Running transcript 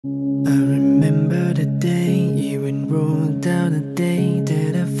I remember the day, even wrote down the day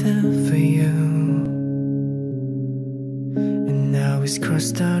that I fell for you. And now it's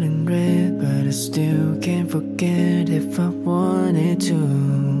crossed out in red, but I still can't forget if I wanted to.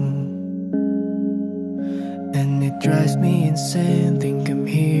 And it drives me insane, think I'm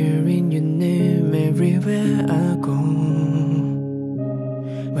hearing your name everywhere I go.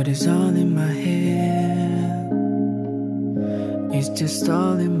 But it's all in my head, it's just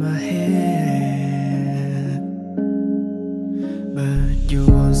all in my head. But you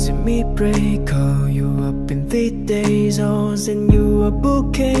won't see me break, call you up in 3 days. I'll send you a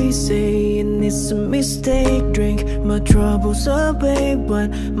bouquet, saying it's a mistake. Drink my troubles away,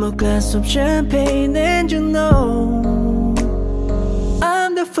 one more glass of champagne, and you know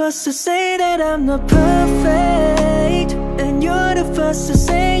I'm the first to say that I'm not perfect, and you're the first to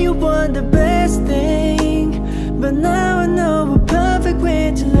say you want the best thing. But now I know a perfect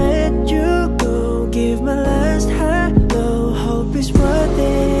way to let you go. Give my last hello, hope it's worth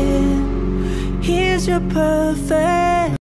it. Here's your perfect